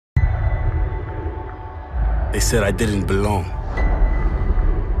They said I didn't belong.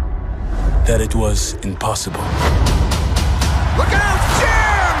 That it was impossible. Look out!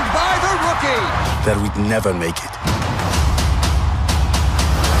 Jammed by the rookie! That we'd never make it.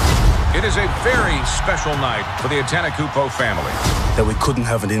 It is a very special night for the Atanacupo family. That we couldn't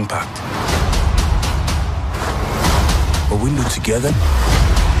have an impact. But we knew together,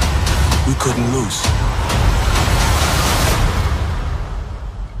 we couldn't lose.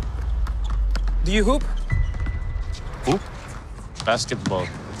 Do you hoop? Hoop? Basketball.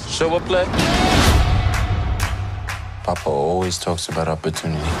 Show up play? Papa always talks about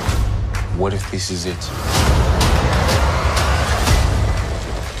opportunity. What if this is it?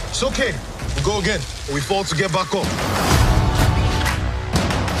 It's okay. We go again. We fall to get back up.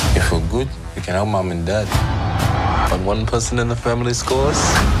 If we're good, we can help mom and dad. When one person in the family scores,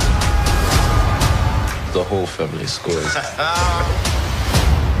 the whole family scores.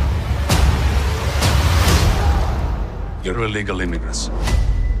 You're illegal immigrants.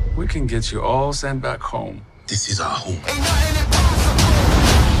 We can get you all sent back home. This is our home.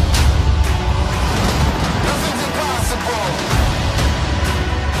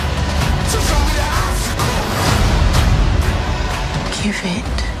 Give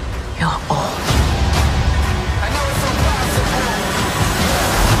it your all.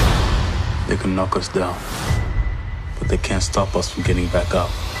 They can knock us down, but they can't stop us from getting back up.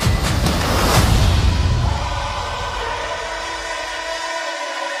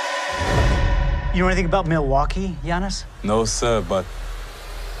 You know anything about Milwaukee, Giannis? No, sir, but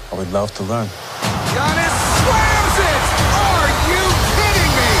I would love to learn. Giannis slams it! Are